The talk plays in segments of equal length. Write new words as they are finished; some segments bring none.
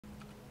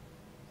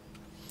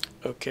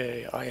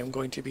Okay, I am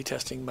going to be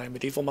testing my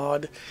medieval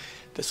mod.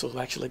 This will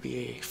actually be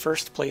a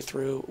first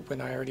playthrough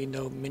when I already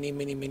know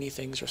many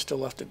things are still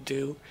left to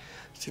do,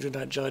 so do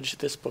not judge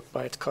this book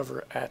by its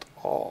cover at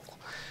all.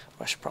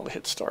 I should probably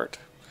hit start.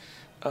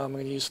 I'm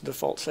going to use the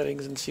default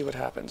settings and see what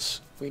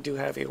happens. We do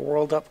have a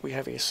world up, we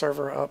have a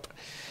server up,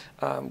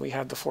 we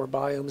have the 4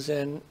 biomes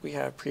in, we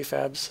have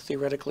prefabs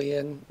theoretically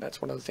in.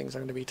 That's one of the things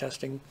I'm going to be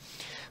testing.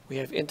 We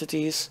have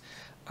entities.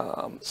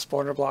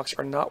 Spawner blocks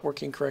are not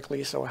working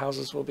correctly, so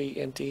houses will be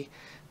empty,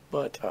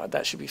 but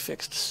that should be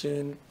fixed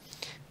soon.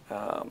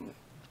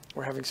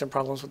 We're having some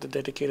problems with the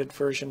dedicated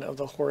version of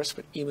the horse,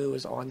 but Emu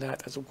is on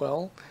that as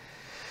well.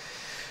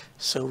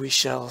 So we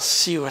shall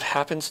see what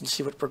happens and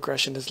see what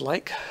progression is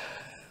like.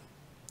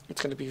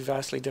 It's going to be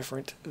vastly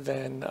different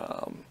than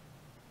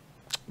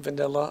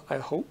vanilla, I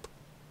hope.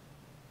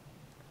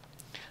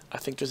 I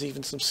think there's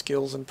even some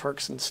skills and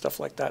perks and stuff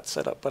like that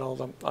set up, but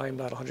I'm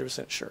not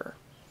 100% sure.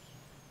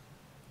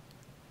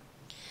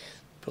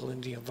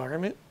 Building the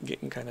environment,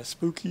 getting kind of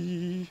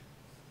spooky.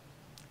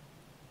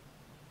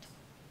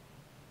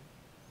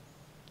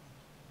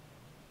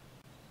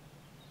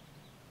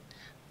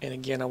 And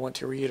again, I want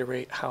to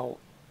reiterate how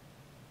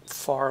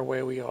far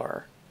away we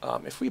are.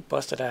 If we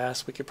busted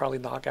ass, we could probably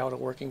knock out a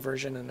working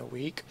version in a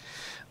week,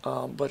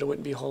 but it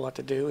wouldn't be a whole lot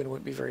to do and it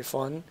wouldn't be very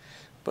fun.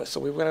 But so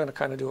we were going to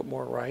kind of do it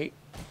more right.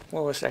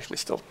 Well, it's actually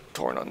still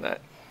torn on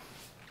that.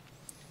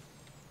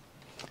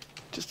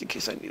 Just in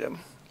case I need them.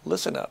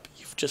 Listen up,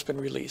 you've just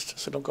been released,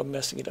 so don't go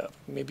messing it up.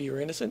 Maybe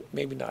you're innocent,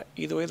 maybe not.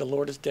 Either way, the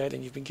Lord is dead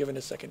and you've been given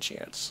a second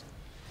chance.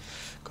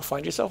 Go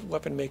find yourself a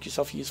weapon, make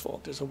yourself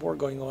useful. There's a war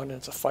going on and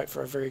it's a fight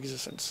for our very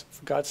existence.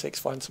 For God's sakes,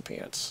 find some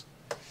pants.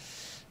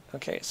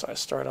 Okay, so I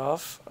start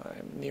off,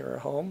 I'm nearer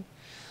home.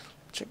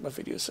 Check my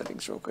video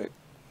settings real quick.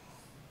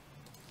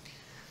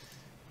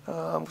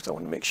 Because I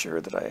want to make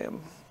sure that I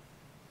am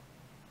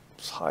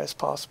as high as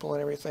possible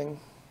and everything.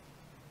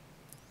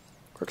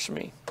 Works for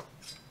me.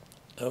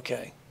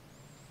 Okay.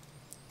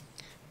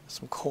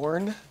 Some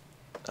corn.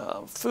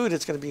 Food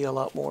is going to be a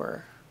lot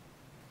more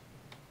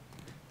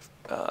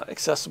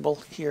accessible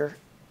here.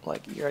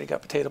 Like, you already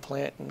got potato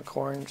plant and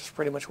corn, just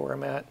pretty much where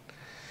I'm at.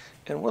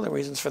 And one of the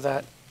reasons for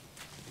that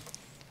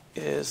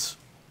is,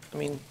 I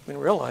mean, in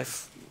real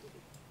life,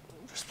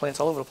 there's plants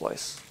all over the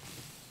place.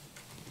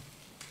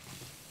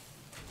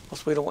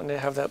 Plus, we don't want to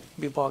have that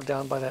be bogged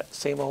down by that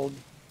same old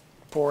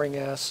boring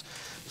ass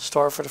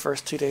starve for the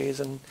first 2 days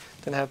and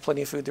then have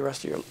plenty of food the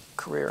rest of your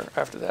career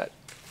after that.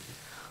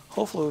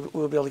 Hopefully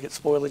we'll be able to get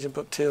spoilage in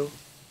Book 2.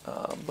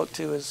 Book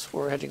 2 is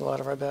where we're hedging a lot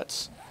of our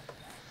bets.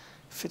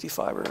 50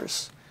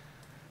 fibers.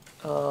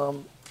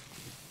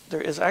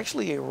 There is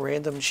actually a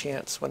random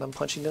chance when I'm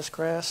punching this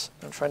grass,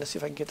 I'm trying to see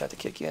if I can get that to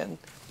kick in,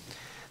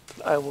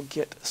 that I will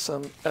get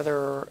some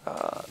other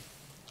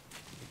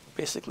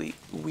basically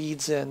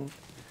weeds in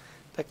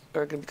that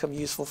are going to become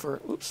useful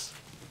for, oops,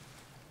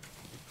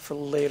 for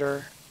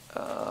later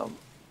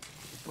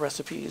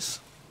recipes.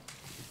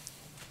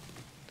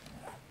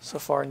 So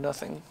far,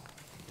 nothing.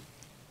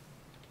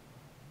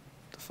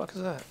 The fuck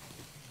is that?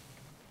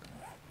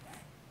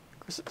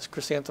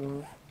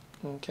 Chrysanthemum.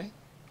 Okay.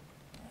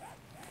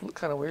 Look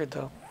kind of weird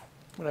though.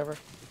 Whatever.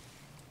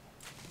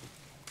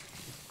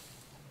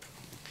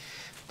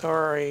 There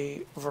are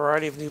a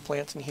variety of new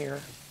plants in here,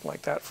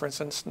 like that, for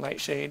instance,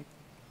 nightshade.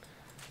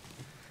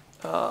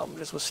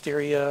 There's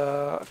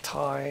wisteria,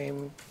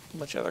 thyme, a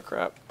bunch of other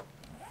crap.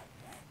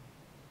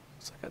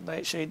 So I got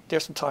nightshade.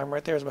 There's some thyme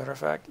right there, as a matter of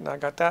fact. And I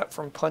got that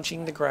from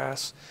punching the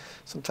grass.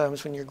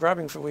 Sometimes when you're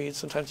grabbing for weeds,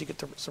 sometimes you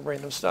get some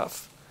random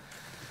stuff.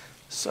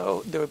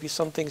 So there would be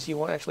some things you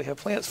won't actually have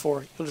plants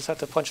for. You'll just have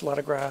to punch a lot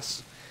of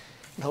grass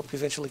and hope to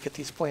eventually get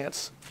these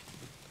plants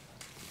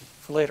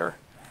for later.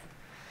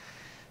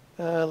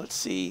 Let's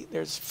see.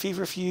 There's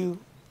feverfew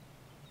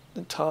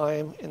and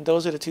thyme, and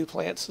those are the 2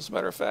 plants, as a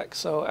matter of fact.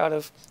 So out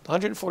of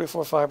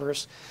 144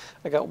 fibers,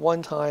 I got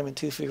 1 thyme and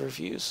 2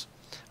 feverfews.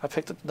 I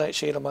picked up the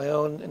nightshade on my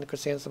own and the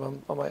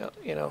chrysanthemum on my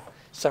own,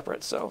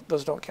 separate, so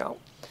those don't count.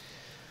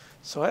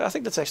 So I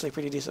think that's actually a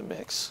pretty decent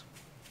mix.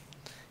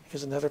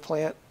 Here's another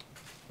plant,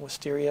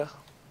 wisteria.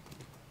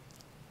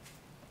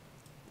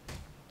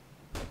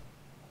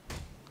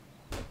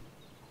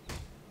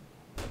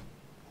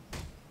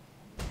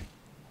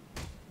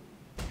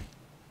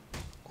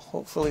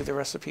 Hopefully the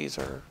recipes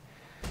are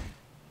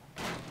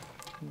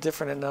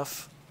different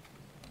enough.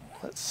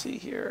 Let's see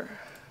here.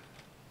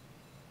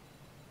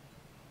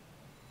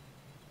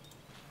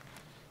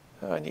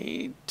 I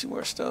need 2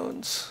 more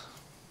stones.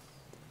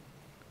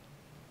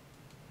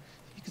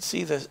 You can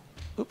see the,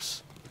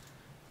 oops.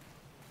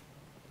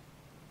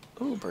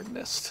 Ooh, bird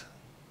nest.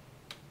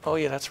 Oh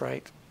yeah, that's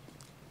right.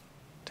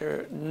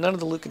 None of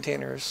the loot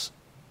containers,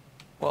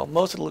 well,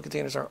 most of the loot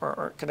containers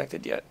aren't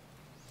connected yet.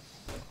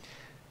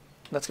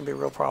 That's going to be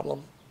a real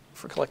problem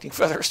for collecting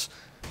feathers.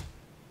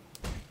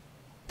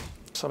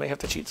 So I may have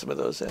to cheat some of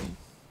those in.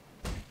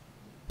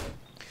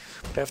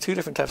 But I have 2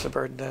 different types of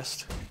bird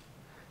nest.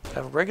 I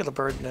have a regular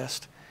bird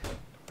nest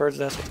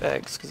with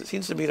eggs, because it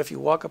seems to me that if you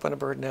walk up on a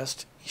bird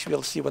nest, you should be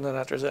able to see whether or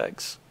not there's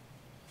eggs.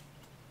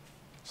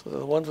 So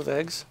the ones with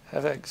eggs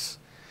have eggs.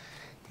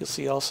 You'll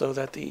see also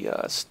that the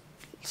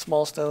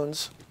small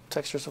stones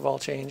textures have all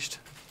changed.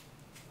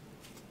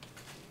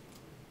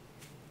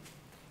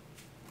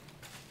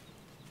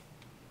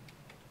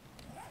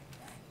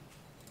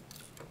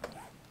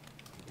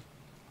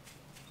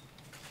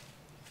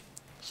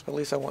 So at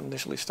least I won't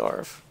initially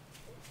starve.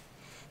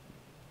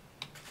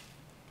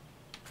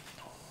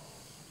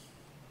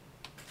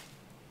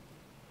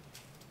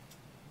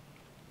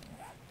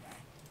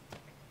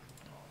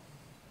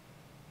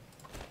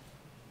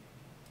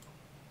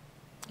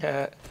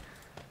 Yeah.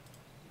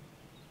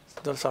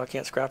 Notice how I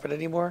can't scrap it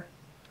anymore?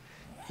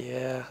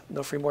 Yeah,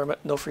 no free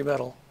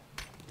metal.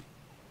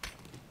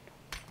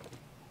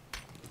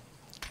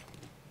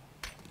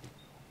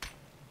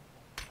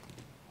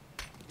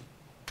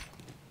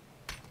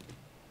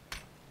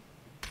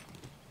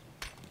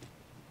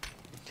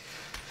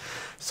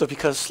 So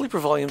because sleeper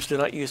volumes do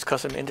not use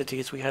custom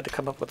entities, we had to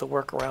come up with a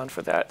workaround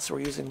for that. So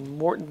we're using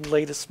Morton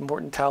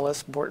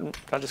Talus,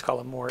 I'll just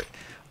call him Mort,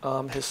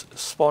 his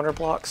spawner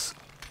blocks.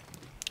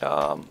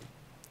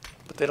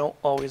 But they don't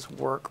always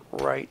work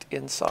right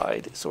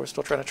inside, so we're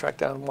still trying to track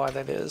down why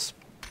that is.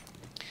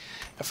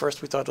 At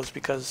first we thought it was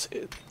because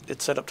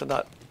it's set up to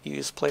not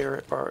use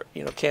player or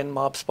can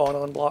mob spawn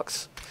on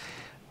blocks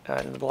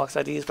and the blocks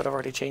IDs, but I've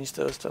already changed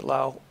those to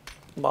allow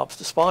mobs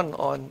to spawn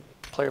on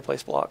player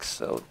place blocks.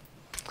 So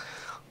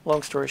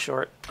long story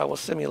short, I will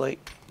simulate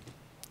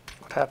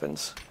what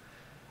happens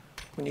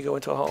when you go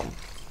into a home.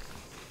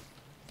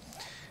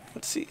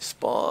 Let's see,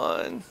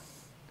 spawn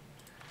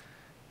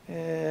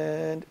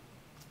and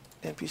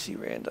NPC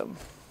random.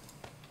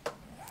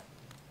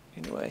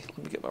 Anyway, let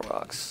me get my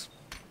rocks.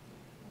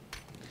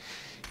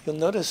 You'll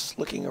notice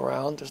looking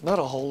around, there's not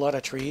a whole lot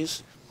of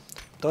trees.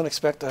 Don't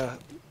expect to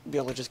be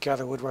able to just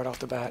gather wood right off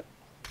the bat.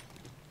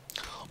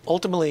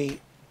 Ultimately,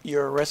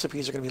 your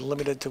recipes are going to be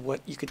limited to what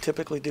you could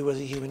typically do as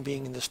a human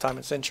being in this time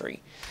and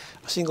century.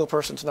 A single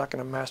person's not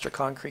going to master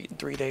concrete in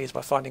 3 days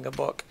by finding a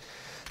book,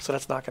 so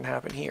that's not going to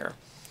happen here.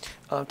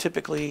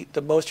 Typically,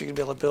 the most you're going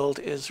to be able to build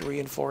is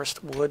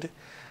reinforced wood,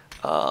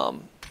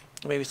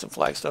 maybe some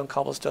flagstone,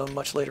 cobblestone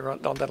much later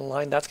on down the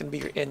line. That's going to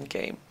be your end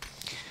game.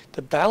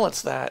 To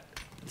balance that,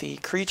 the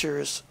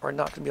creatures are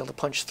not going to be able to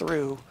punch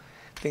through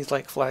things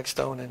like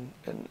flagstone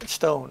and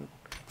stone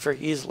very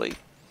easily.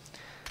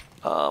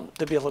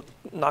 They'll be able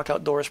to knock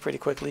out doors pretty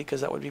quickly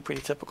because that would be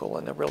pretty typical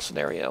in a real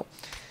scenario.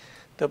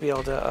 They'll be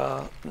able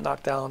to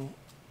knock down,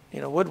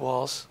 wood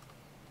walls.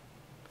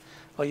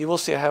 Well, you will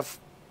see I have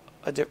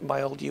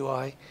my old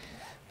UI.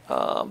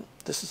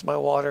 This is my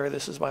water,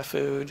 this is my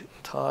food,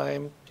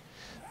 time.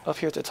 Up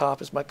here at the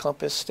top is my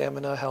compass,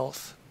 stamina,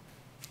 health.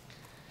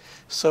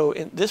 So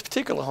in this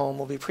particular home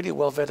will be pretty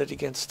well vetted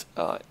against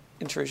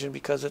intrusion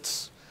because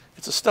it's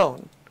a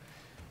stone,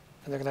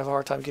 and they're going to have a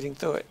hard time getting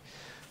through it.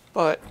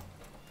 But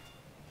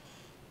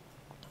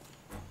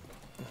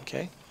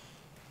okay,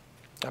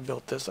 I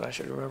built this and I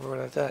should remember what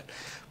I did.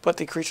 But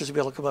the creatures will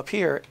be able to come up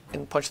here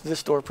and punch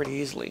this door pretty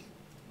easily.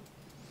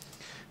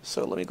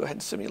 So let me go ahead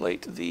and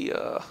simulate the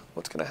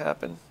what's going to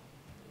happen.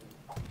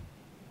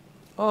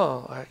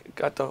 Oh, I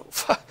got the...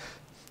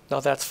 Now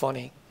that's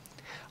funny.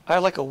 I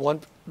have like a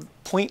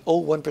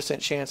 1.01%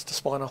 chance to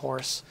spawn a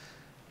horse.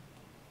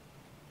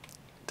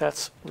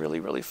 That's really,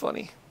 really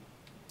funny.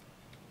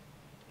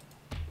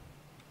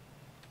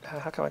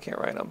 How come I can't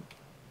write them?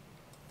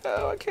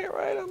 Oh, I can't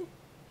write them.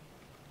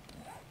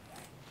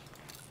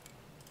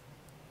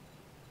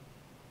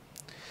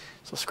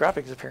 So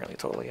scrapping is apparently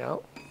totally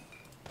out.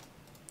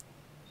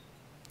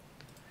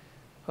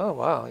 Oh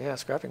wow, yeah,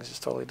 scrapping is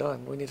just totally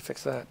done. We need to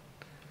fix that.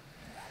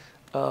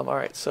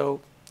 Alright,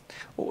 so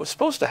what was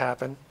supposed to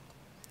happen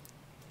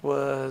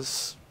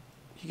was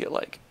you get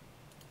like,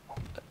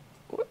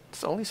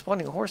 it's only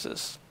spawning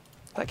horses.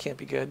 That can't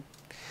be good.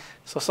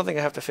 So something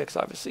I have to fix,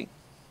 obviously.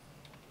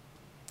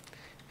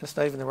 It's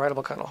not even the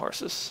rideable kind of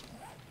horses.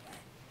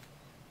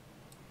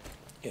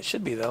 It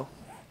should be, though.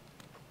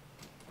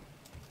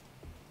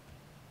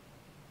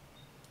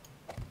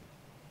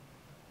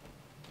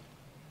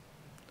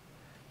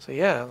 So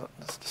yeah,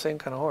 it's the same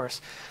kind of horse.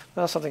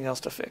 Now something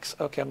else to fix.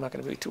 Okay, I'm not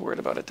going to be too worried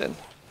about it then.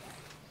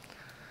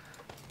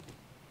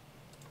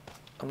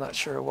 I'm not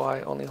sure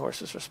why only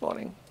horses are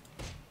spawning.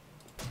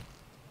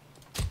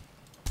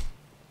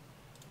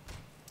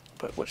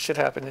 But what should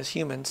happen is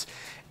humans,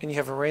 and you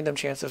have a random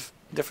chance of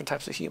different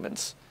types of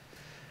humans.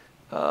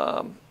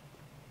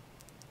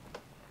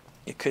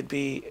 It could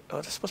be,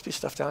 oh, there's supposed to be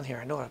stuff down here.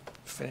 I know I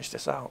finished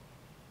this out.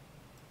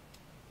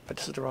 But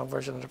this is the wrong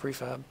version of the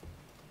prefab.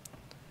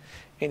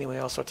 Anyway,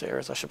 all sorts of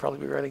errors I should probably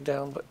be writing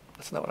down, but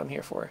that's not what I'm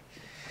here for.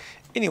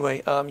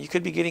 Anyway, you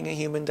could be getting a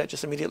human that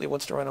just immediately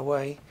wants to run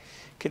away.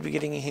 Could be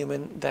getting a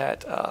human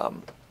that,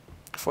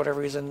 for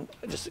whatever reason,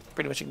 just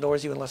pretty much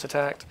ignores you unless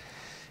attacked.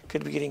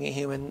 Could be getting a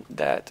human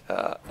that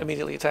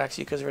immediately attacks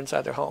you because you're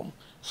inside their home.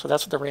 So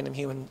that's what the random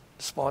human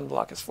spawn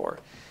block is for.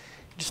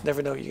 You just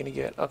never know what you're going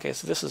to get. Okay,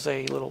 so this is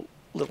a little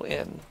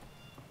inn.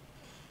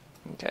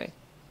 Okay.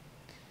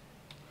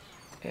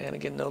 And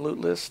again, no loot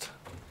list.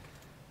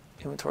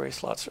 Inventory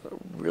slots are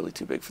really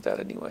too big for that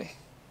anyway.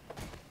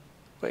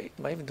 Wait,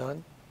 am I even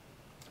done?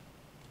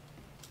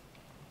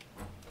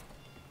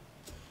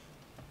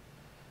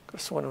 Could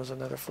have sworn there was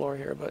another floor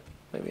here, but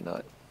maybe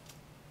not.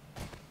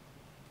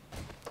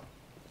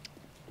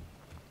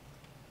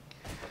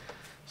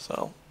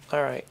 So,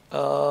 alright.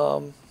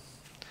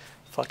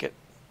 Fuck it.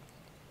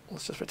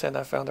 Let's just pretend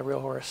I found a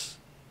real horse.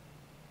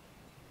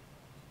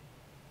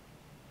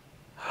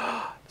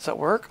 Does that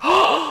work?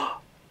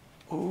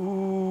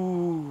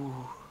 Ooh.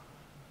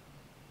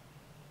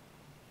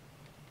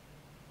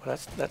 Well,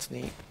 that's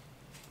neat.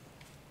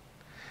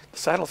 The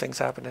saddle thing's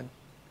happening.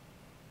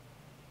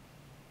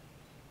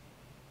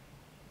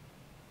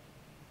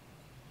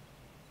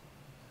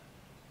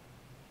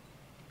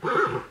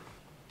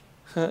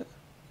 Where's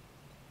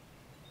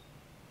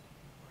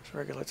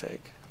regular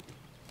take?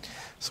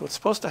 So what's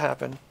supposed to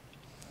happen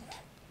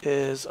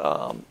is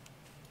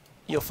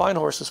you'll find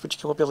horses, but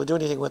you won't be able to do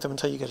anything with them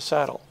until you get a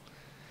saddle.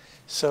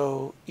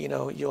 So, you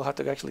know, you'll have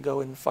to actually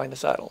go and find a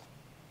saddle.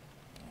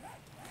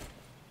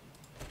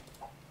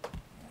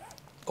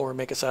 Or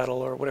make a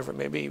saddle, or whatever it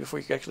may be, before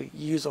you can actually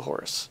use a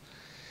horse.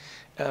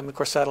 Of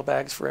course,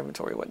 saddlebags for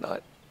inventory and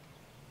whatnot.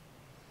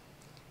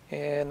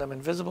 And I'm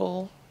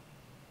invisible.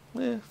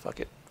 Fuck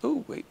it.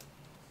 Ooh, wait.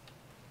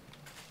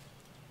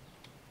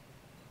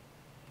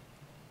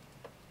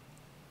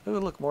 Ooh,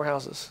 look, more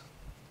houses.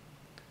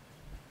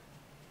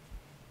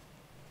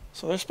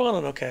 So they're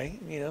spawning okay,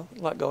 you know,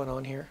 a lot going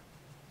on here.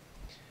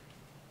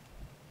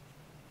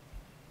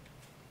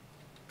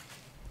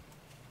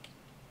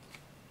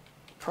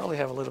 Probably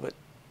have a little bit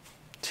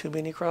too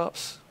many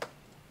crops.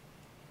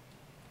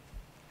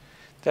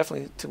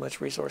 Definitely too much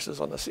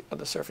resources on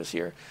the surface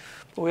here.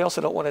 But we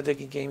also don't want a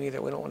digging game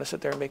either. We don't want to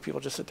sit there and make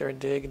people just sit there and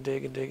dig and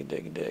dig and dig and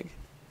dig and dig.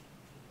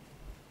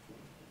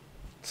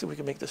 Let's see if we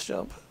can make this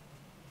jump.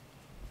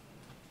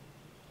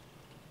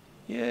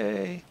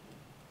 Yay.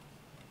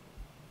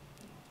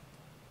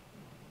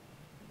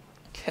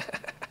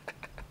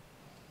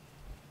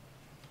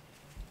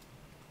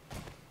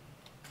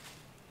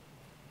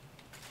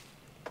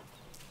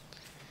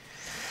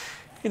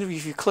 You know,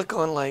 if you click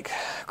on like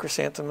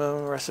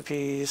chrysanthemum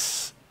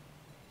recipes,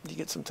 you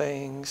get some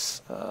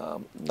things.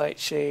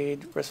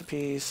 Nightshade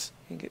recipes,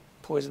 you get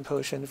poison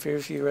potion, fear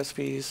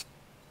recipes,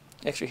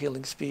 extra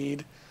healing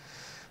speed,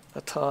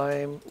 a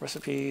time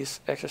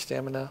recipes, extra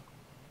stamina.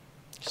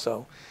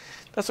 So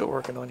that's what we're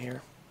working on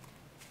here.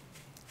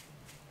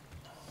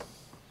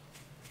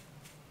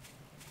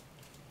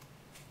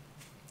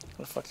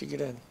 How the fuck do you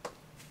get in?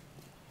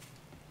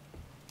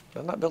 Did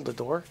I not build a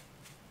door?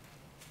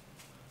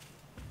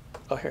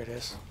 Oh, here it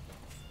is.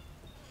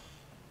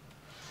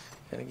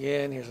 And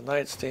again, here's a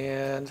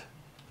nightstand.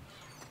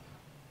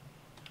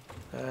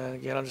 And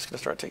again, I'm just going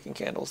to start taking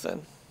candles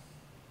then.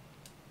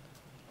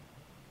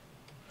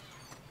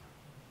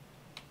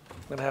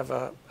 I'm going to have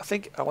a, I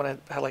think I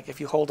want to have, like, if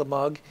you hold a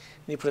mug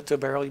and you put it to a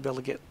barrel, you'll be able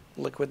to get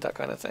liquid, that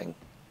kind of thing.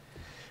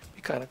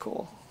 Be kind of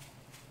cool.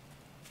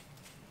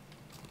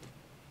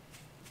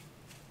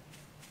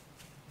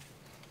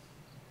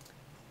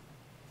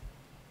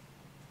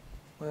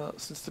 Well,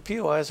 since the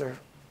POIs are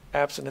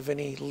absent of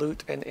any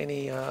loot and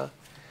any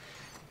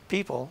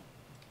people,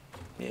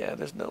 yeah,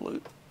 there's no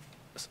loot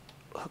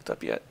hooked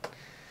up yet.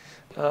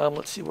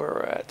 Let's see where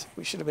we're at.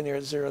 We should have been here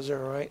at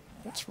 0-0, right?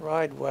 Let's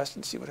ride west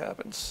and see what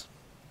happens.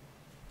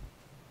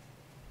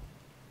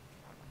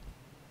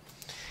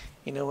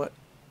 You know what?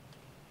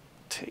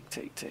 Take.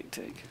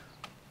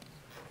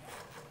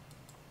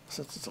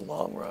 Since it's a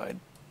long ride.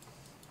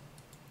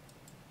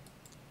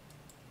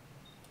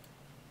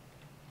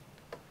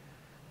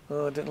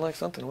 Oh, I didn't like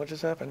something. What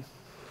just happened?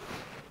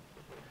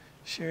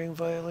 Sharing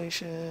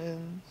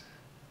violation.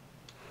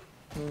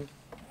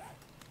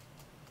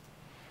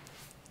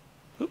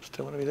 Oops,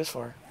 didn't want to be this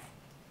far.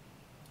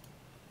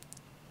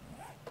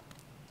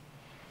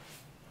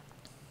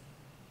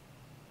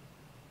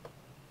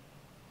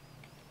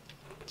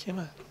 Come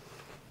on.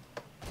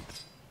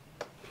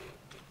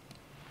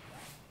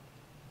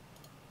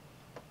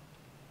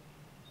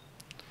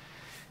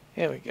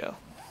 Here we go.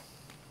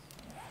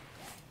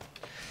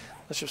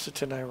 Let's just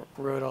pretend I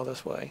rode all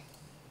this way.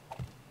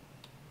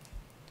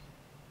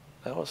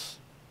 That was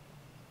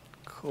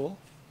cool.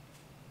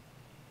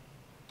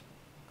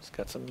 It's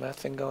got some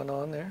mething going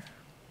on there.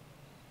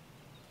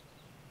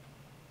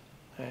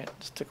 Alright,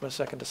 just took me a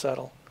second to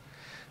settle.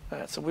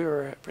 Alright, so we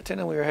were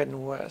pretending we were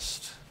heading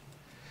west.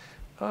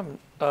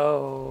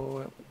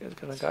 Oh, it's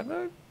gonna God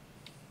mode?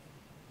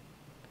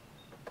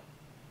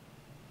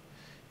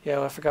 Yeah,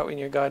 well, I forgot when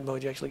you're in God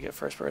mode you actually get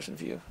first person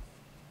view.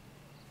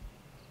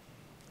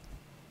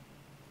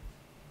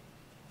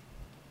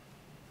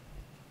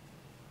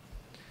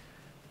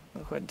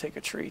 I'll go ahead and take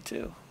a tree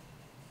too.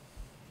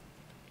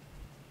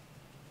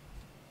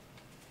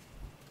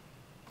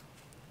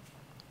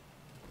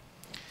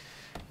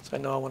 So I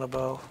know I want a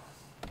bow.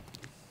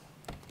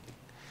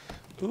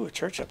 Ooh, a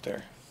church up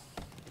there.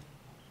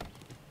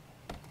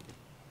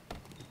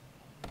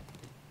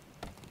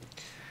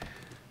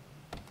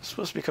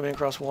 Supposed to be coming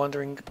across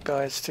wandering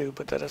guys too,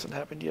 but that hasn't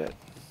happened yet.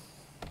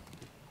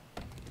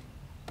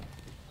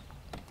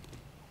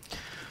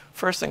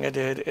 First thing I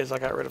did is I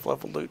got rid of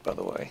level loot, by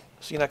the way.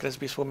 So you're not going to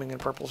be swimming in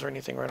purples or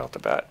anything right off the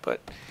bat, but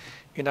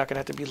you're not going to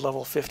have to be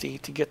level 50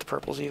 to get the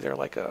purples either,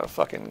 like a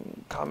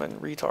fucking common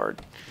retard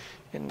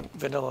in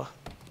vanilla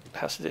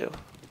has to do.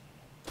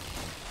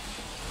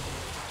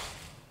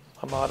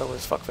 My motto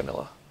is fuck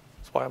vanilla.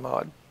 That's why I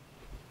mod.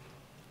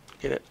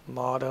 Get it?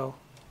 Motto.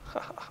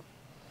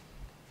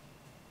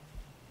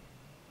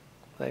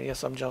 And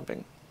yes, I'm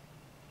jumping.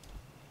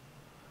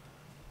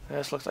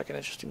 This looks like an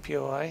interesting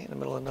POI in the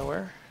middle of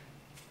nowhere.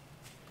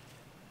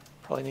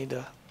 Probably need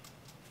to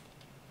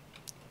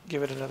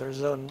give it another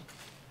zone.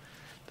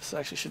 This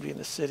actually should be in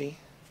the city.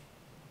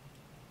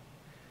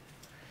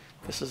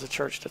 This is a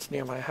church that's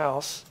near my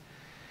house.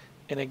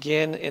 And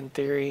again, in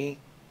theory,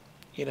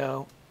 you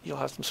know, you'll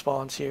have some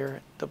spawns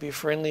here. They'll be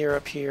friendlier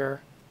up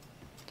here.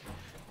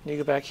 When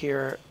you go back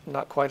here,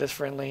 not quite as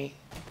friendly.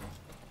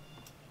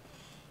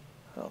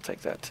 I'll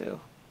take that too.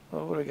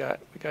 Well, what do we got?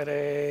 We got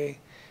a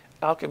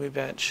alchemy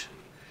bench.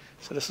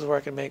 So this is where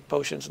I can make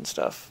potions and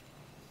stuff.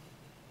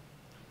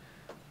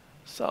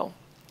 So,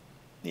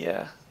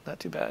 yeah,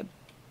 not too bad.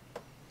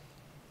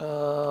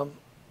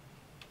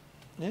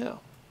 Yeah.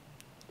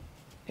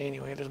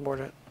 Anyway, there's more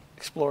to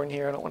explore in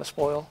here. I don't want to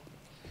spoil.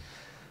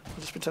 I'll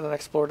just pretend I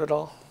explored it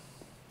all.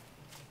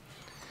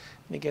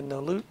 And again, no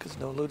loot, because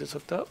no loot is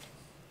hooked up.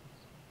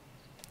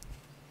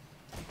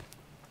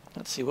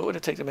 Let's see, what would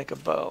it take to make a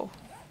bow?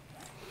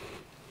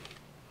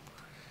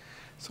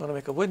 So I want to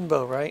make a wooden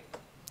bow, right?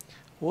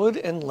 Wood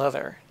and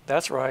leather.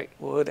 That's right,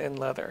 wood and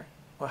leather.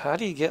 Well, how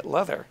do you get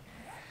leather?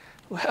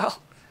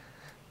 Well,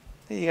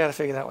 you got to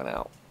figure that one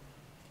out.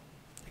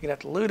 You're going to have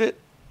to loot it.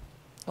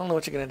 I don't know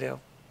what you're going to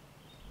do.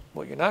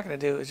 What you're not going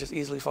to do is just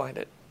easily find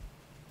it.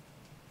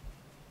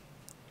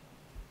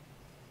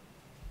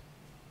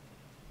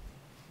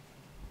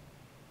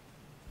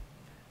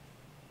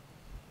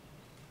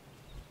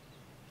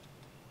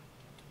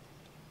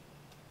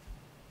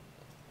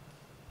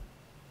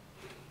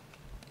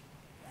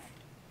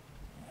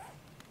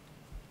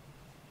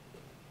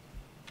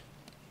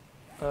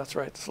 Oh, that's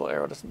right, this little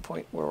arrow doesn't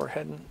point where we're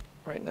heading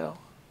right now.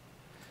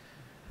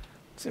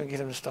 Let's see if we can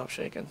get him to stop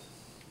shaking.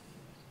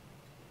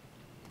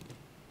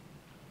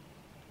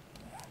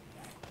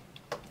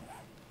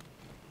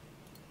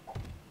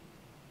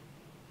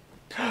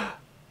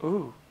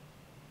 Ooh.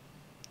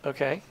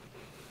 Okay.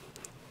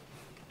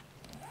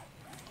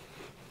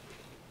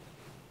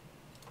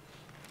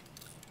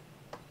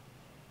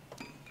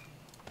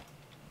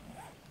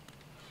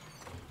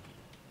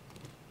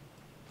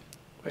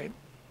 Wait.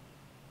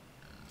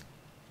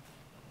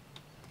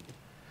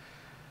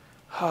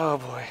 Oh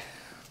boy.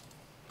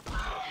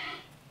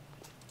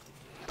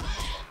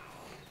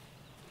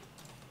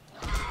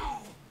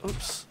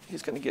 Oops,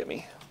 he's gonna get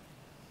me.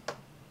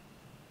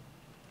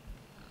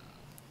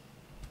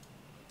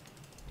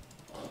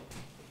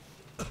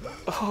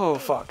 Oh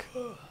fuck.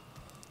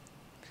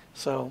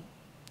 So,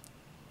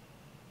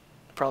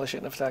 probably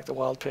shouldn't have attacked a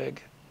wild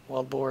pig,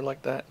 wild boar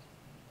like that.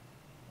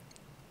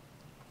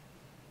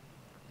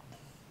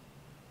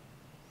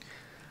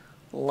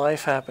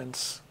 Life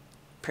happens.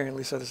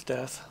 Apparently so does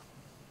death.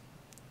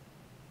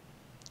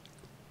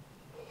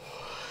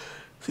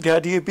 So the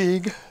idea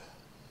being,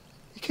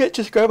 you can't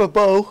just grab a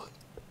bow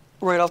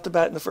right off the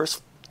bat in the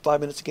first 5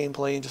 minutes of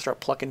gameplay and just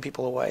start plucking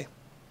people away.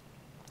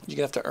 You're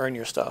going to have to earn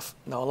your stuff.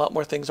 Now, a lot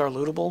more things are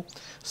lootable,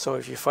 so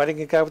if you're fighting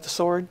a guy with a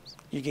sword,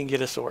 you can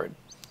get a sword.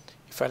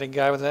 You're fighting a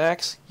guy with an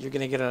axe, you're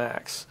going to get an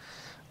axe.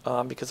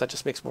 Because that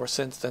just makes more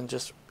sense than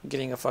just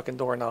getting a fucking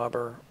doorknob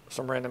or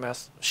some random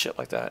ass shit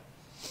like that.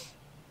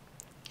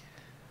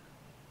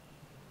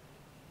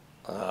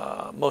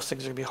 Most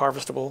things are going to be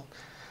harvestable.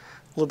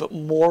 A little bit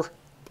more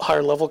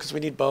higher level because we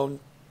need bone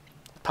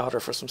powder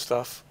for some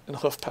stuff and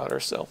hoof powder,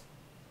 so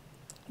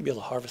you'll be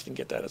able to harvest and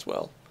get that as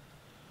well.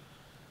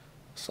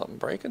 Something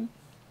breaking?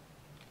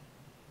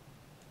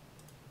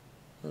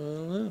 I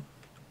don't know. I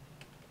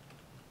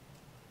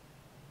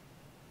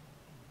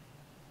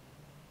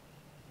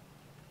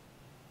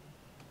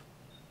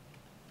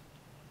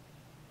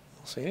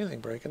don't see anything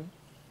breaking.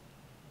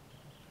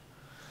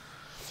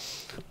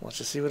 Let's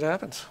just see what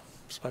happens.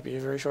 This might be a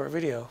very short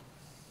video.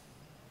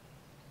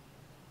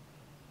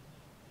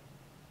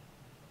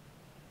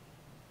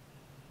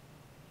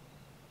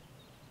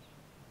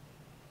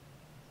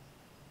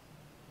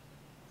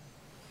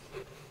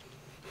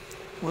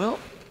 Well,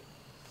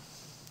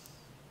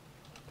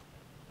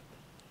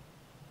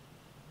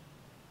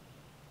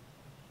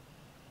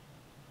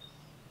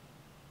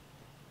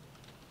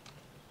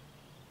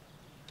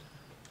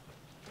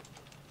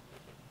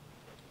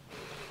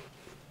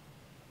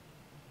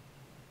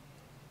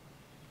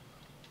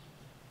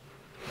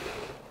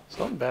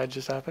 something bad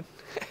just happened.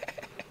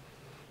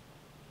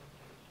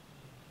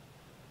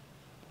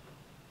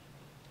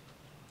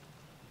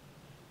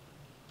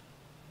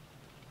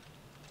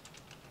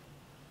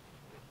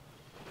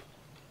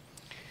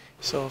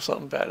 So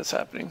something bad is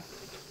happening.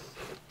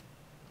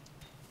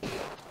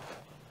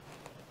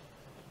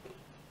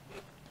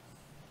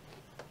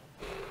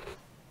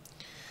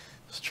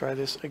 Let's try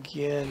this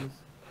again.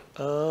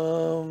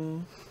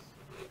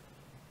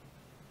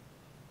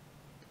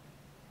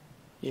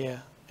 Yeah,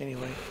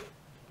 anyway.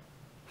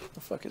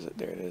 The fuck is it?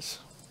 There it is.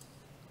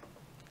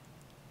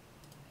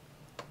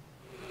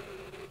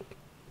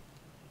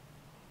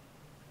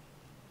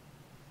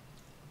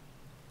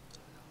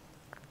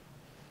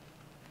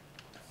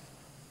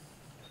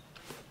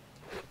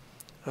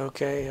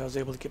 Okay, I was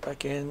able to get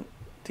back in.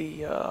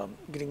 The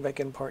getting back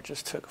in part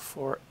just took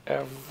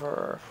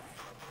forever.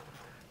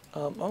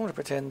 I'm going to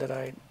pretend that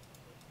I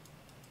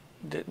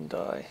didn't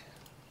die.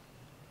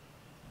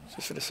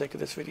 Just for the sake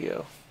of this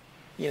video.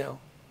 You know,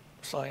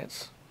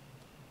 science.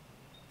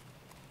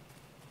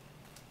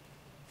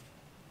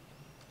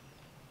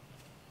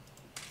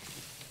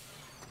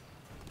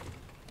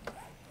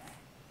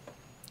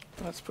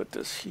 Let's put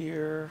this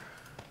here.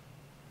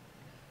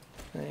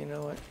 And you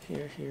know what?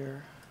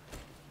 Here.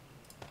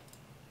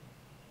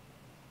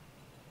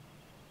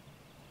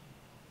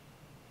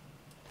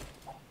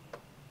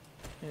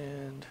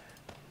 And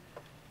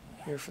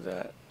here for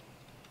that.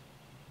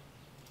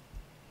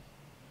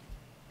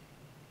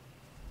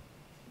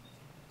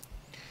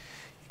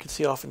 You can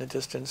see off in the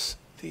distance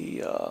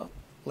the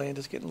land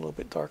is getting a little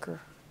bit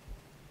darker.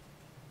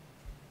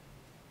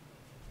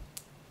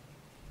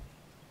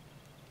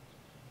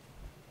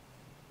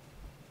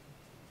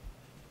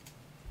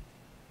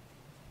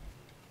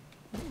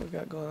 What we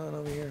got going on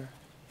over here?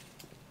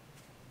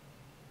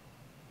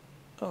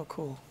 Oh,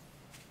 cool.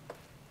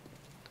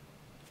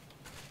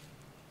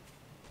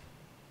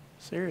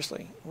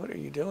 Seriously, what are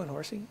you doing,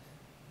 horsey?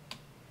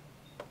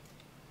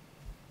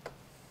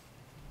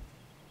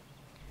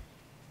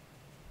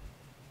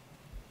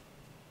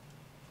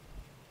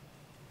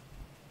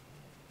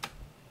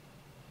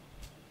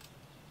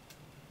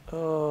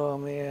 Oh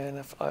man,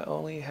 if I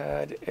only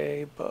had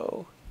a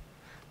bow,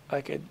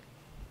 I could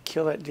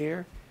kill that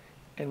deer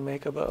and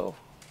make a bow.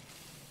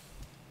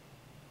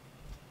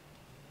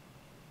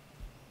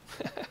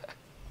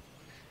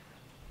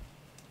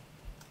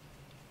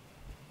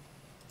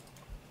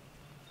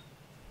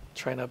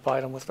 Trying to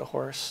bite him with the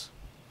horse.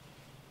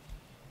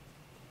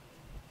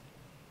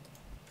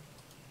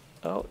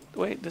 Oh,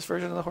 wait, this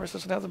version of the horse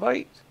doesn't have the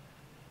bite.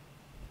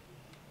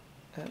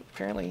 And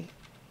apparently,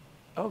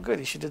 oh good,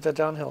 he should did that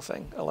downhill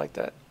thing. I like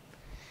that.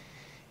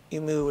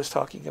 Emu was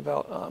talking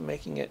about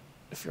making it,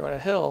 if you're on a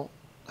hill,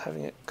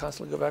 having it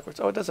constantly go backwards.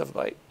 Oh, it does have a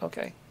bite.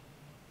 Okay.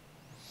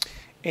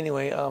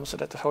 Anyway, so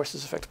that the horse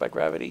is affected by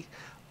gravity.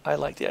 I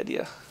like the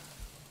idea.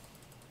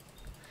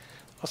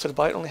 Also, the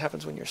bite only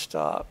happens when you're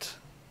stopped.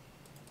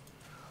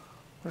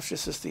 What if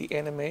this is the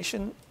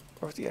animation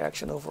or if the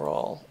action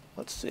overall?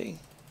 Let's see.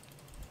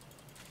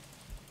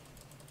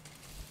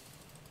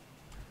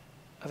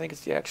 I think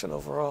it's the action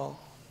overall.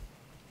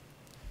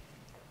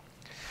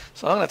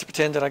 So I'm going to have to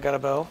pretend that I got a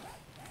bow.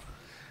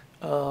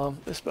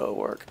 This bow will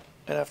work.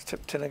 And I have to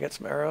pretend I get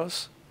some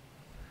arrows.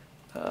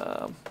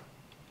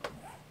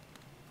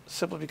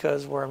 Simply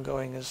because where I'm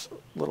going is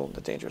a little on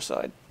the dangerous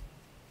side.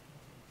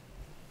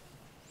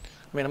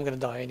 I mean, I'm going to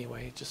die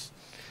anyway. It's just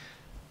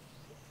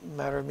a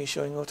matter of me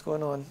showing what's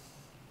going on.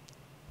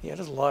 Yeah,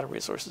 there's a lot of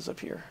resources up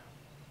here.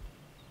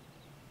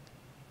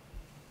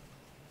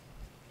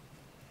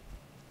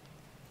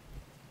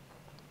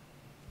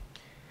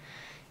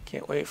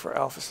 Can't wait for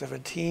Alpha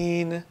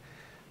 17.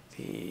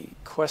 The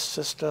quest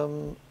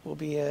system will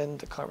be in.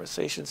 The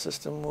conversation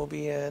system will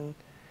be in.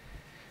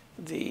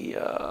 The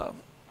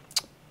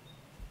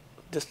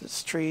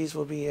distance trees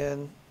will be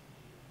in.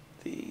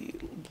 The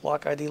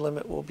block ID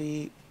limit will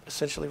be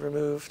essentially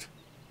removed.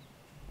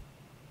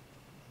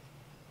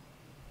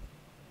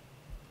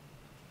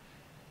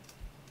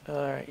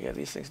 Alright, yeah,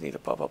 these things need to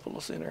pop up a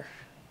little sooner.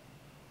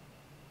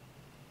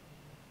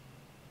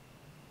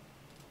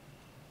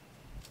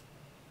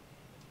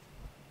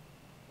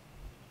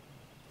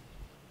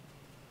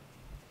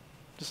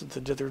 This is the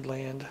dithered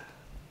land.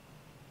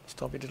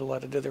 Stumpy did a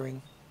lot of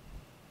dithering.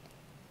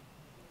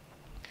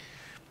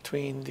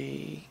 Between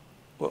the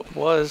what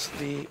was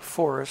the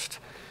forest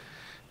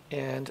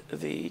and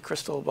the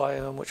crystal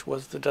biome, which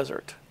was the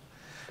desert.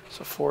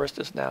 So forest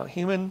is now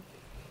human.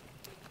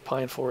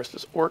 Pine forest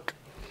is orc.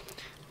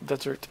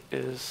 Desert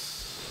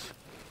is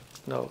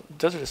no.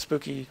 Desert is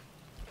spooky.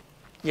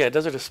 Yeah,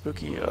 desert is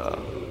spooky.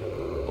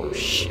 Oh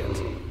shit!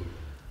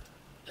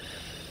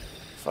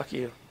 Fuck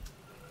you.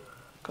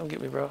 Come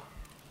get me, bro.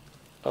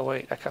 Oh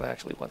wait, I kind of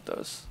actually want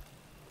those.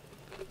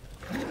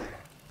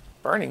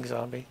 Burning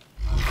zombie.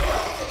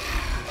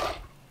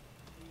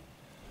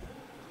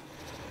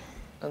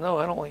 Oh, no,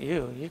 I don't want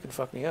you. You can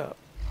fuck me up.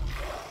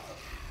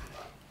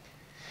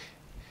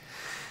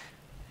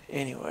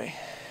 Anyway.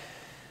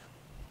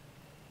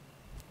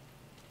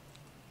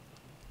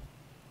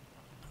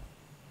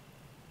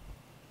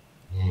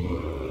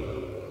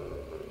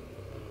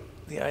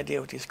 The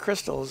idea with these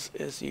crystals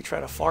is you try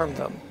to farm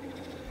them.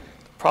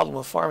 The problem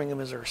with farming them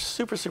is they're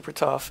super, super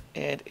tough,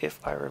 and if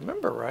I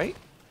remember right...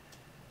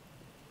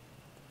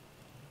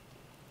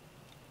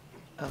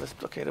 Oh, this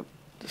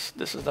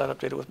is not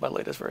updated with my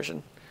latest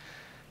version.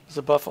 There's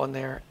a buff on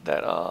there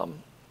that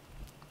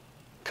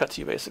cuts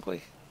you,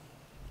 basically.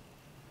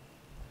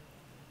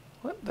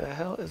 What the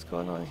hell is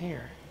going on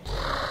here?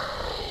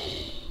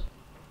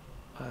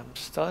 I'm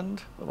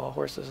stunned, but my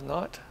horse is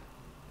not.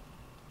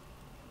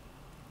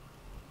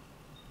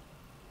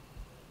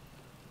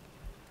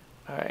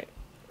 Alright.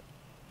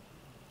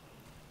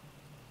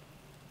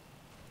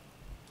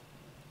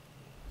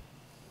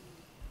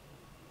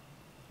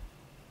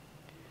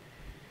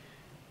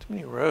 Too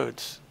many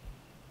roads.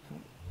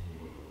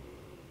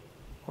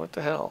 What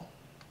the hell?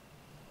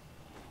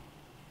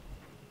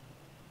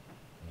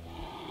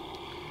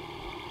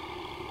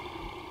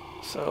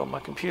 So my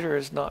computer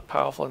is not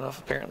powerful enough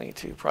apparently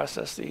to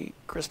process the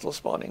crystal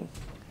spawning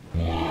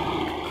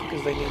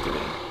because they need to be.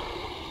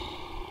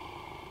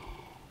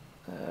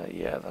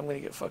 Yeah, I'm gonna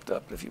get fucked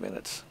up in a few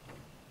minutes.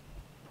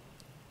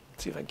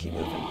 Let's see if I can keep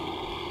moving.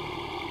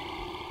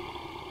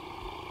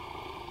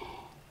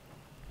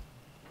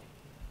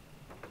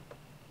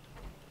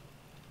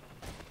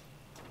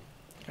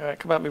 Alright,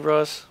 come at me,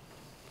 bros.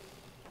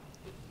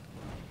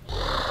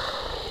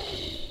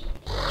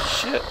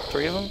 Shit,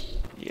 3 of them?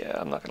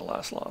 Yeah, I'm not gonna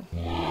last long.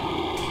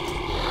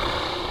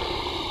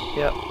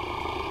 Yep.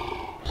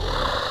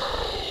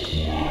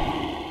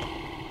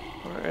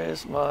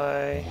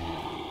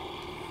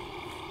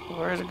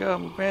 Where is it go?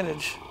 My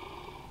bandage.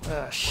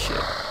 Ah, shit.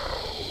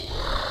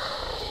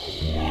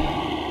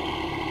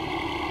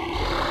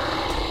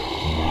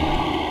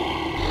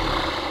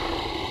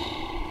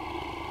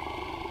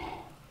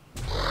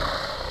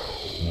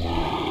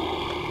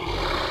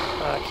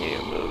 I can't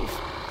even move.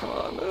 Come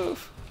on,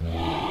 move.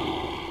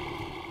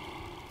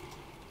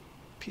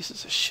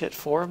 Pieces of shit,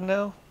 4 of them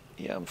now?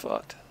 Yeah, I'm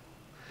fucked.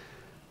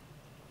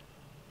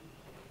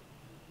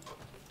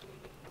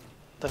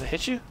 Did I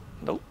hit you?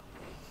 Nope.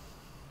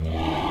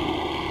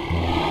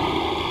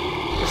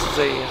 This is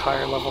a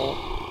higher level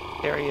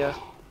area.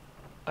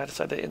 I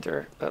decided to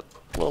enter at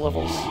low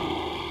levels.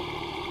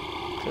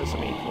 Because, I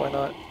mean, why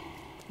not?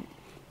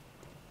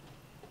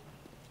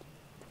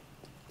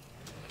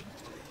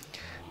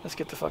 Let's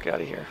get the fuck out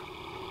of here.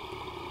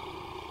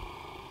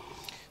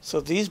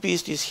 So these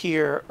beasties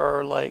here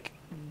are like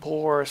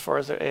poor as far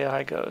as their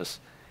AI goes.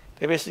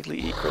 They basically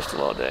eat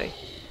crystal all day.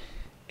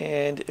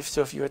 And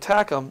if you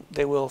attack them,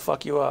 they will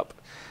fuck you up.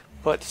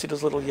 But see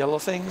those little yellow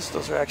things?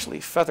 Those are actually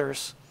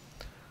feathers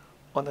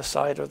on the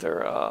side of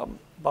their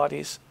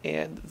bodies,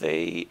 and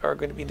they are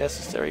going to be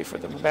necessary for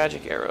the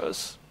magic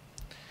arrows.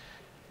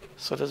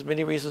 So there's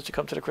many reasons to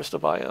come to the crystal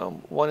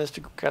biome. One is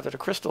to gather the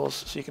crystals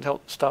so you can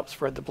help stop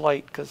spread the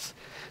blight, because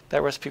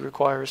that recipe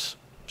requires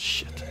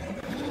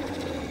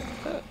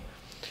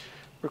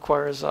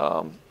requires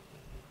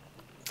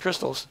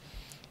crystals.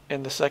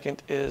 And the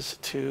second is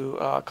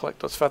to collect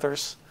those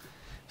feathers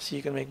so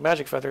you can make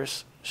magic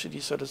feathers should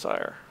you so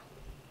desire.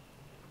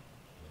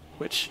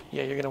 Which,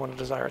 yeah, you're going to want to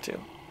desire to,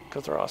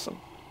 because they're awesome.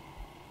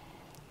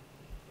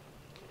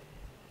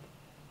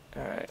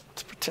 Alright,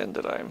 let's pretend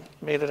that I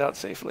made it out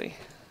safely.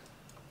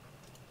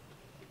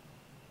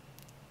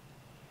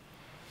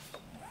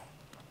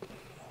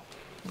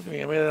 Look at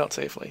me, I made it out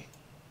safely.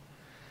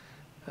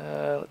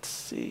 Let's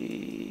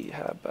see,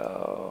 how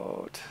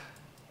about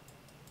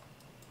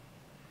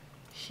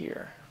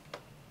here?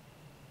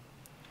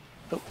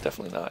 Nope,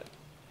 definitely not.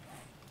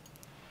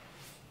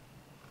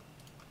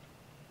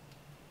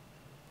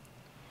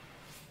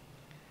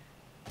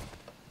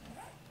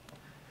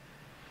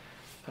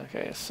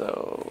 Okay,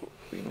 so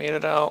we made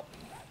it out.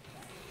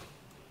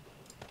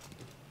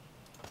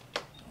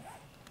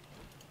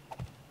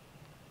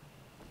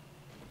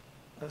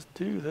 Let's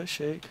do the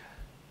shake.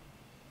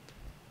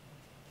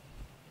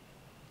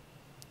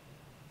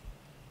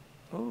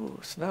 Oh,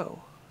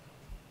 snow.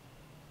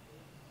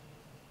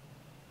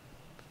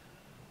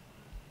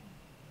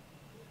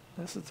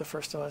 This is the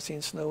first time I've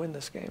seen snow in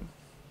this game.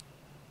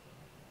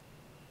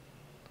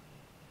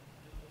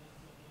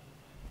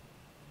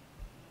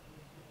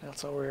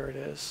 That's how rare it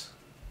is.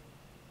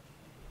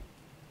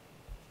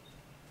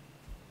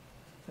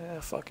 Ah,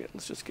 fuck it.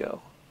 Let's just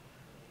go.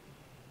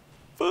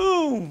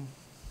 Boom!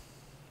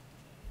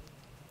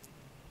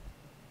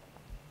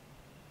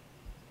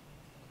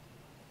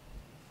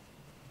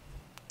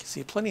 You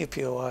see plenty of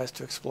POIs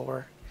to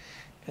explore.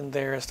 And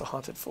there is the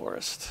Haunted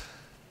Forest.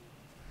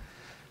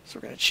 So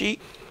we're going to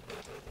cheat.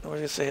 We're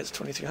going to say it's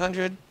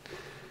 2300.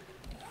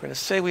 We're going to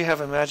say we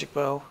have a magic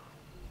bow.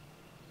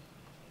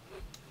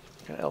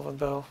 An elven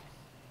bow.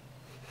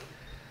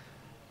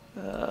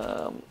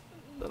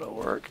 That'll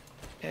work.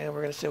 And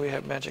we're going to say we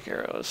have magic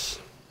arrows.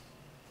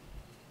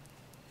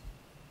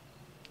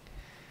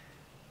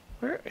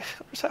 Where's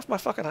half my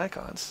fucking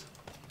icons?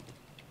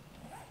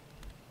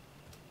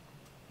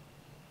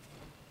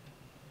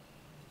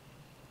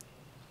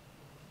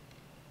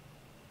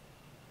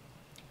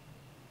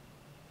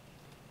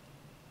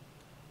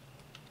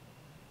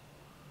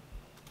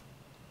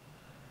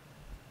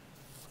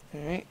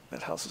 Alright,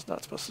 that house is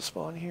not supposed to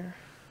spawn here.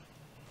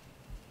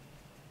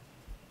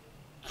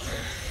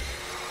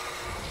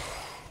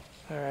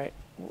 Alright,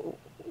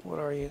 what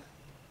are you?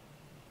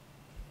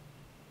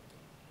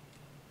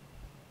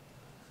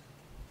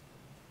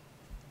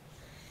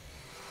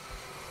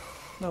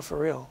 No, for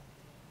real.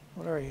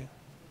 What are you?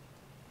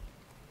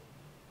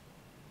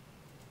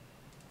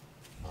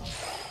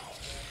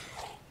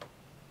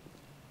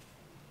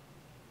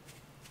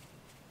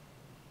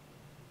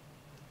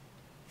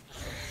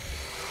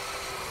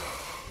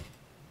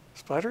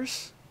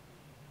 Spiders?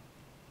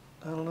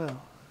 I don't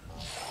know.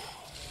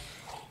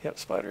 Yep,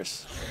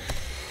 spiders.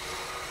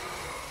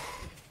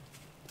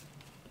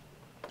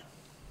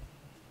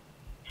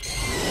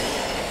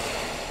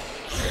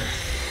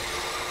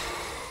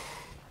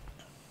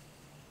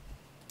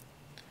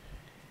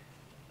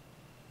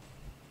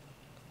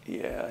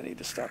 Yeah, I need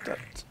to stop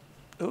that.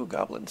 Ooh,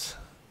 goblins.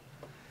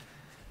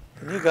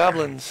 The new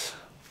goblins.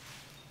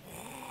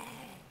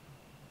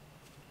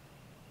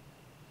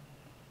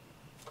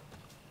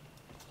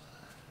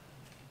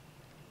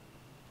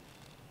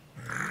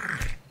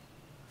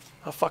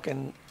 A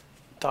fucking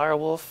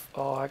direwolf.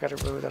 Oh, I gotta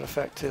remove that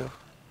effect too.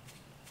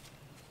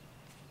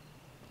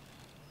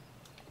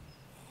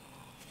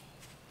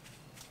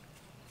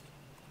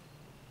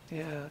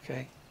 Yeah,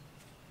 okay.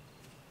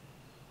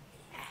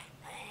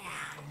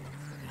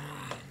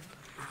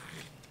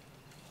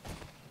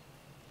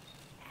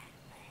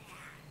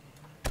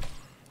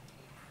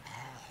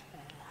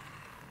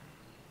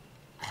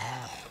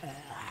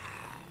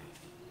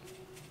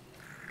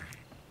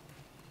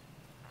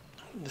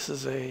 This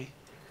is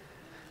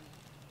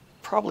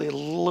probably a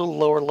little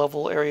lower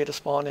level area to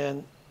spawn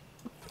in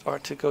or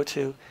to go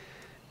to.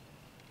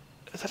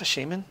 Is that a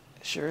shaman?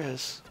 It sure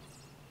is.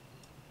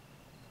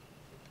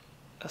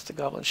 That's the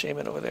goblin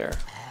shaman over there.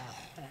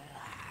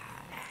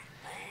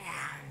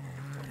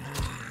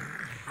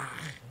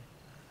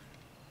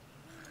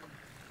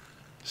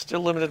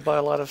 Still limited by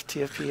a lot of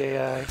TFP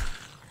AI.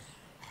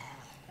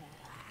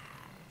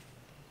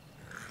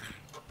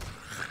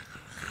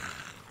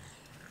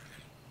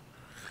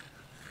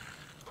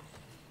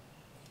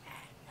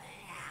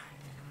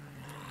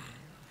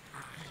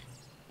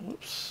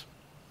 Oops.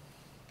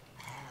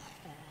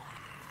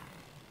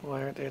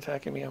 Why aren't they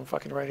attacking me? I'm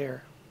fucking right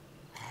here.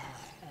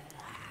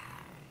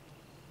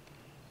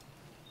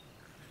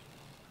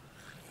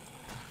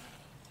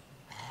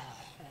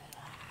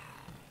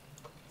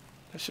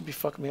 They should be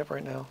fucking me up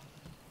right now.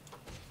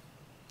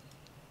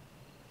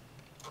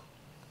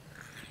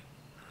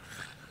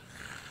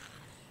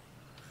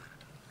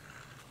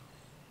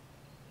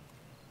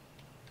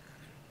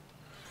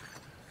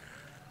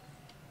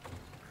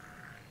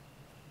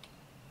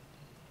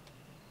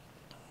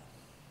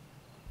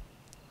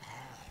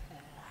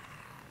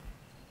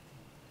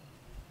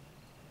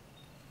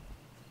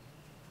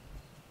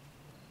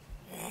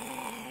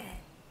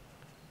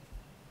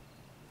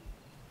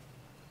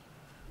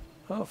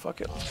 Oh,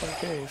 fuck it. Let's find a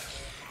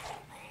cave.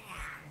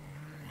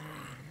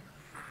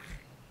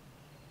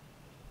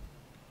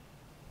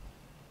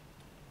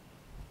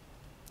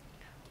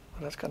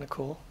 Well, that's kind of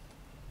cool.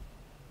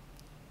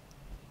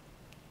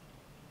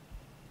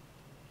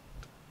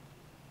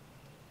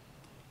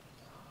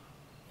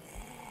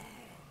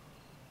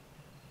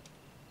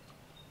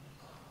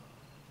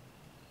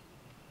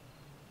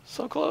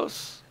 So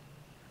close.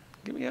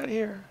 Get me out of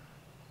here.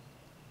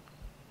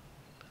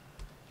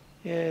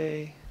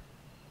 Yay.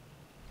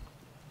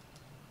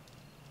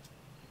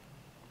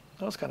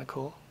 That was kind of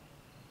cool.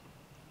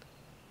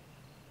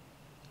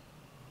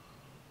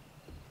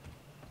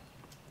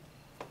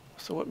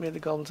 So what made the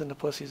goblins into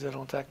pussies that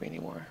don't attack me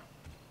anymore?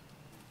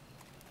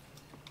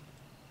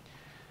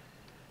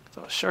 'Cause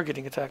I was sure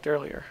getting attacked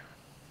earlier.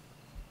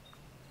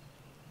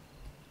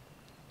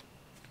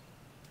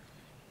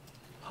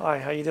 Hi,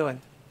 how you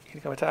doing? You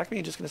gonna come attack me?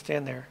 You're just gonna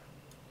stand there.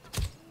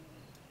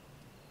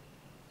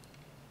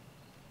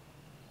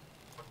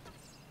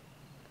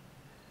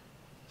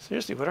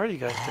 Seriously, what are you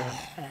guys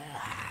doing?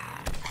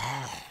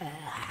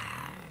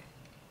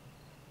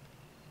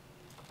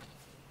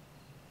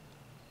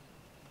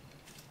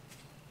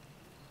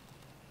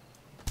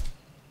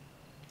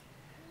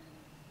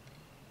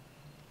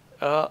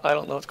 I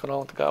don't know what's going on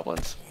with the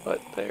goblins,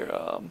 but they're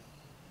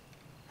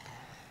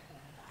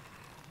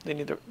they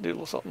need to do a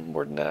little something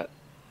more than that.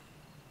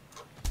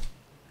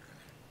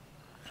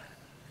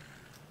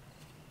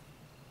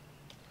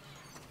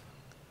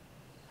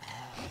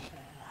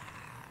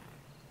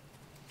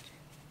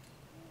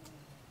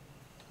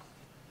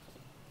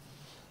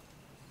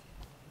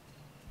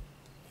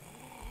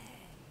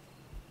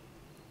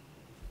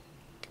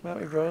 Come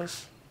at me,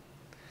 bros.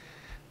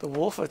 The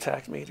wolf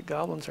attacked me, the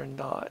goblins are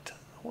not.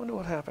 I wonder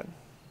what happened.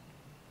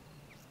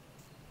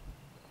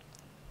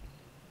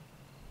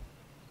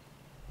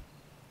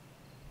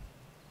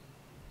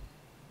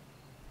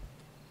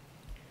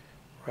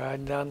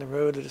 Riding down the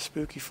road to the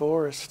spooky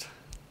forest.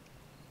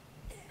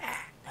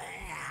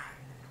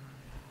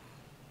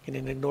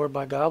 Getting ignored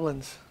by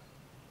goblins.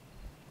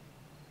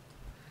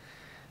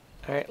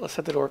 Alright, let's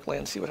head to the Orc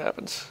Land, see what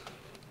happens.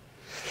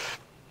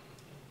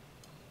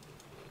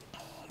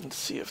 Let's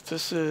see if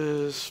this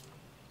is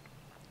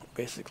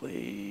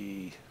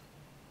basically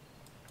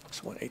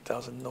this one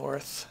 8,000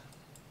 north.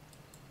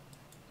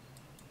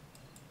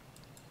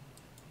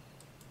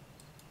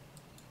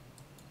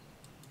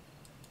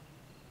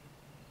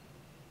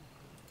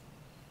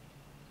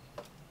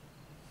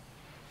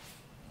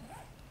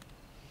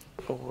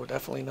 Oh, we're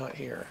definitely not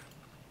here.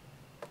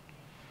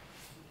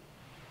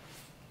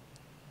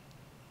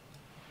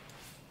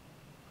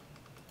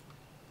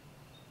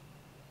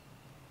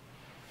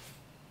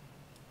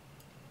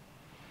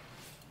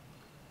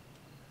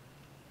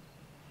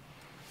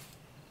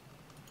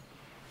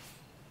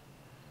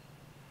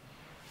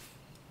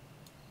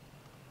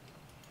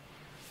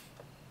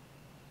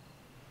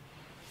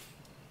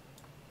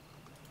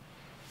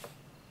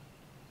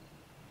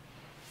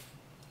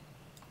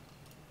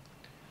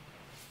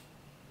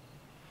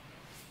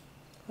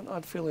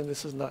 odd feeling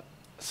this is not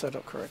set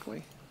up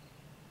correctly.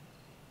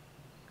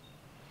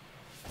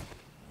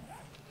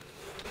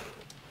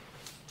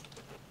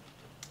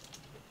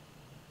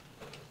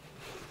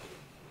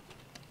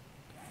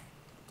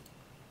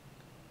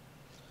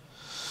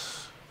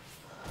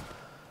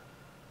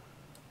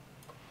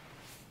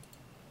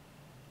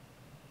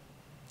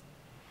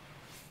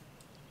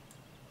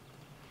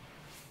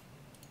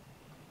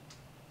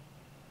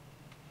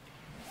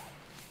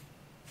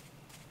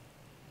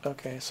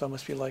 Okay, so it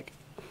must be like,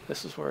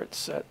 this is where it's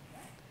set.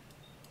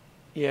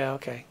 Yeah,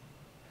 okay.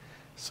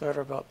 So at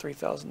about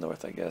 3,000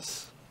 north, I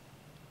guess.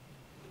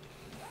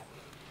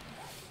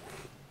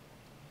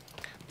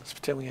 Let's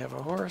pretend we have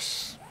a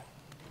horse.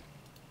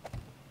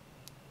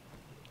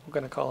 We're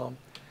going to call him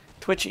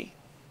Twitchy.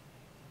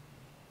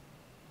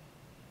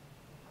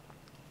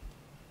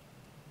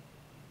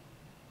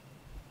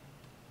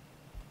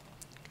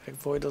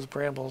 Avoid those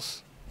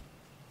brambles.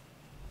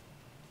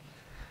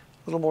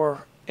 A little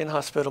more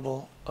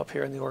inhospitable up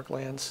here in the Orc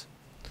lands.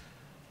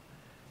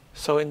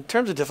 So in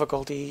terms of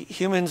difficulty,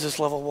 humans is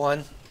level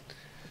 1.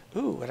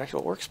 Ooh, an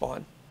actual orc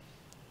spawn.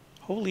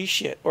 Holy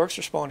shit, orcs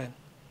are spawning.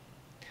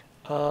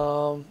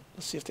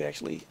 Let's see if they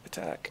actually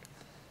attack.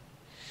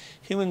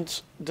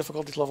 Humans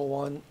difficulty is level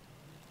 1.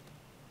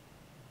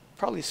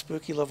 Probably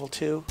spooky level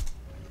 2.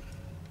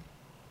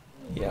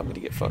 Yeah, I'm gonna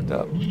get fucked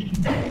up.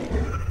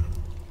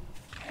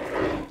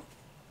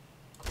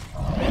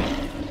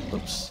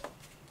 Oops.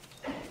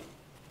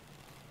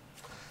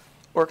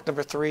 Orc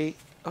number 3.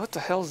 Oh, what the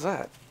hell is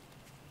that?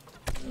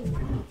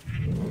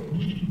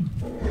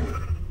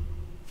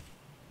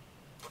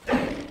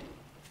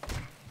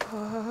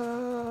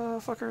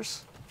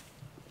 Fuckers.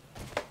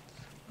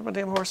 Where's my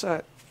damn horse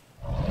at?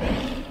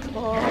 Come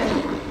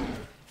on.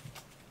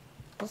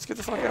 Let's get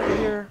the fuck out of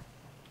here.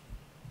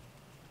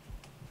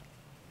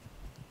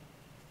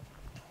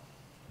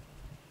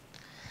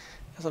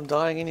 As I'm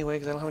dying anyway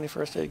because I don't have any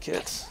first aid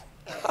kits.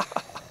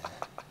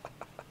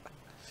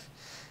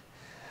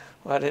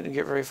 Well, I didn't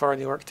get very far in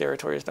the Orc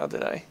territories now,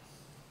 did I?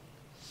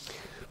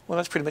 Well,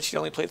 that's pretty much the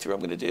only playthrough I'm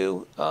going to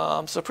do.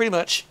 So pretty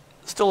much,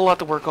 still a lot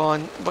to work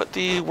on, but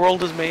the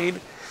world is made.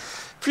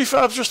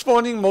 Prefabs are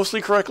spawning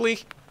mostly correctly.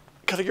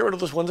 Gotta get rid of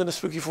those ones in the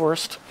spooky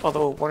forest,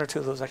 although one or two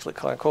of those actually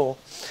kind of cool.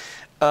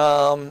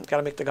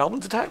 Gotta make the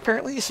goblins attack,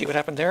 apparently, see what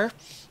happened there.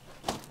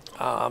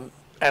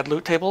 Add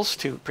loot tables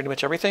to pretty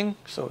much everything,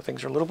 so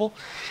things are lootable.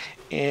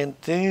 And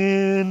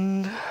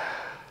then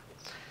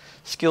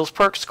skills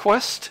perks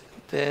quest,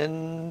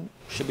 then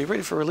should be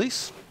ready for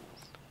release.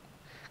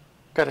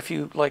 Got a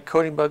few like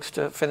coding bugs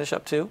to finish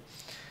up too.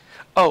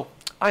 Oh,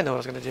 I know what I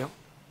was gonna do.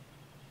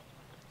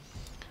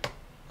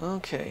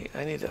 Okay,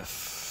 I need to.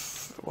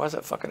 Why is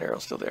that fucking arrow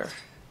still there?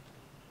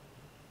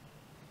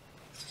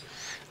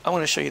 I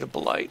want to show you the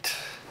blight.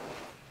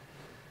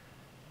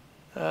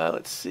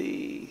 Let's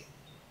see.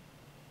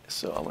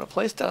 So I'm going to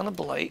place down the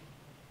blight,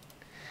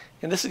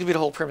 and this is going to be the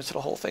whole premise of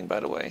the whole thing, by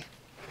the way.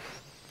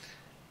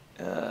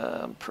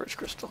 Purge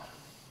crystal.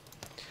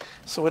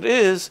 So what it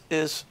is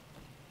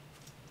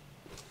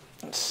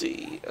let's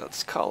see,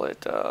 let's call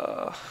it,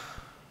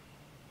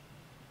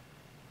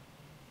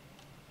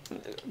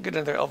 get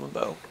in there, elven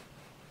bow.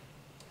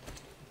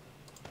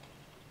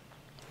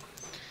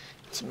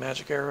 Some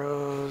magic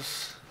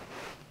arrows.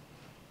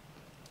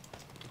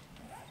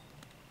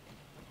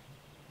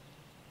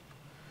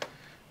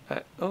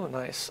 Oh,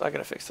 nice. I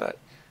gotta fix that.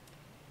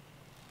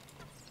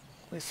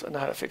 At least I know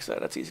how to fix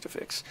that. That's easy to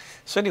fix.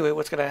 So anyway,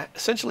 what's gonna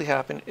essentially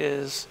happen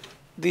is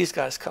these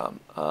guys come.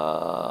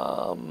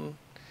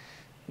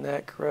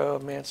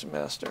 Necromancer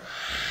Master.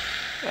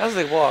 As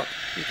they walk,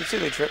 you can see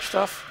they drip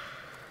stuff.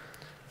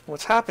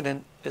 What's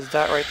happening is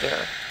that right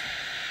there.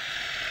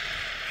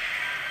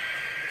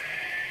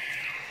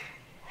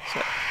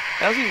 So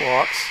as he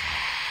walks,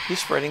 he's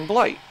spreading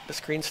blight, this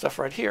green stuff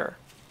right here.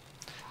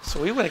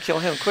 So we want to kill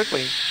him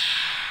quickly,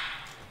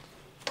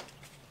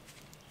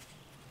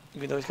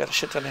 even though he's got a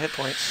shit ton of hit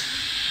points.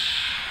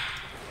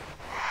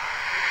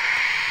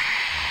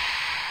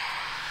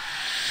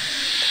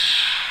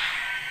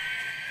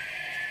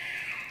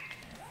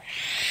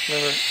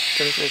 Remember,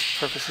 demonstrates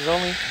purposes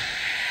only.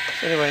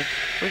 So anyway,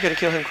 we got to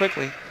kill him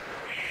quickly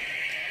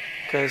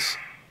because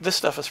this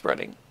stuff is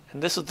spreading,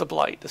 and this is the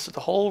blight. This is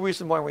the whole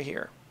reason why we're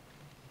here.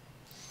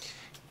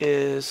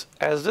 Is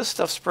as this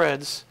stuff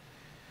spreads,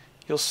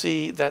 you'll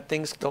see that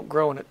things don't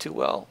grow in it too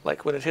well.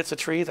 Like when it hits a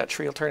tree, that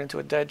tree will turn into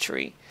a dead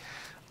tree.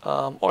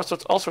 All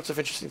sorts of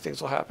interesting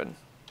things will happen.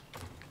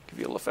 Give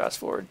you a little fast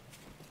forward.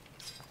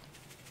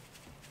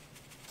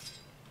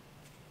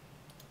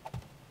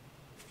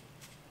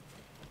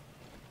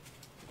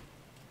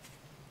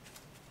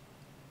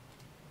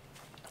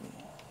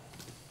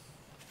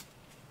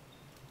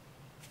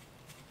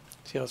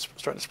 See how it's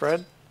starting to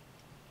spread?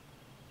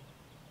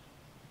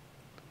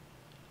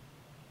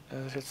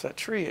 As it hits that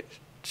tree, it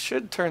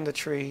should turn the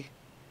tree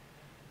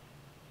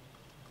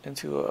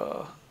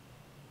into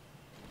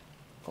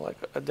like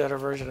a deader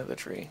version of the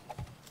tree.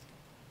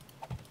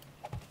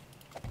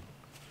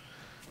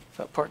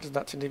 That part does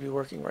not seem to be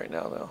working right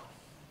now, though.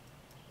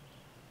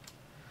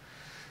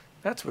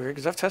 That's weird,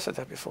 because I've tested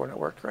that before and it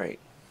worked great.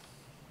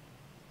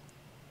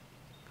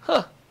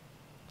 Huh.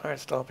 Alright,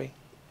 Stompy.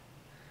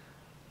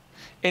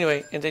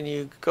 Anyway, and then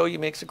you go, you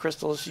make some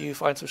crystals, you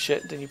find some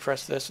shit, and then you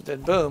press this, and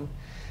then boom,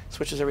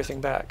 switches everything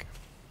back.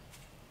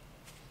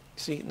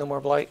 See, no more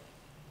blight.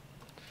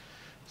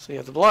 So you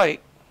have the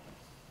blight,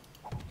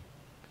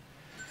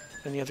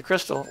 and you have the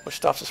crystal, which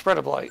stops the spread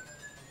of blight.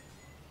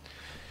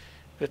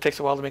 But it takes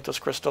a while to make those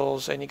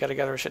crystals, and you got to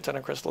gather a shit ton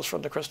of crystals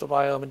from the crystal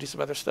biome and do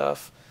some other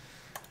stuff,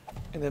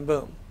 and then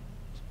boom.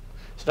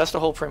 So that's the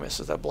whole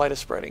premise, is that blight is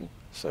spreading.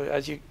 So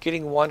as you're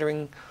getting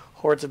wandering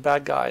hordes of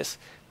bad guys,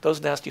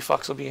 those nasty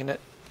fucks will be in it.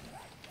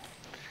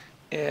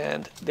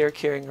 And they're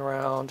carrying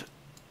around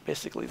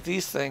basically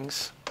these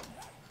things,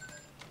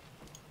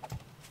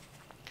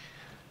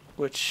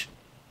 which,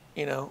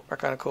 you know, are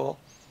kind of cool.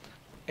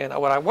 And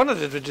what I wanted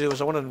them to do is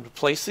I wanted them to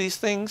place these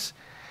things,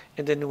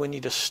 and then when you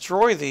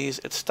destroy these,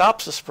 it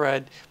stops the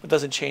spread, but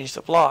doesn't change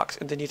the blocks,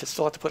 and then you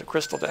still have to put a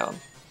crystal down.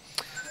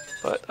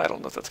 But I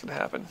don't know if that's going to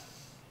happen.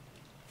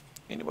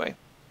 Anyway,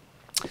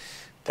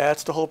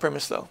 that's the whole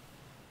premise, though.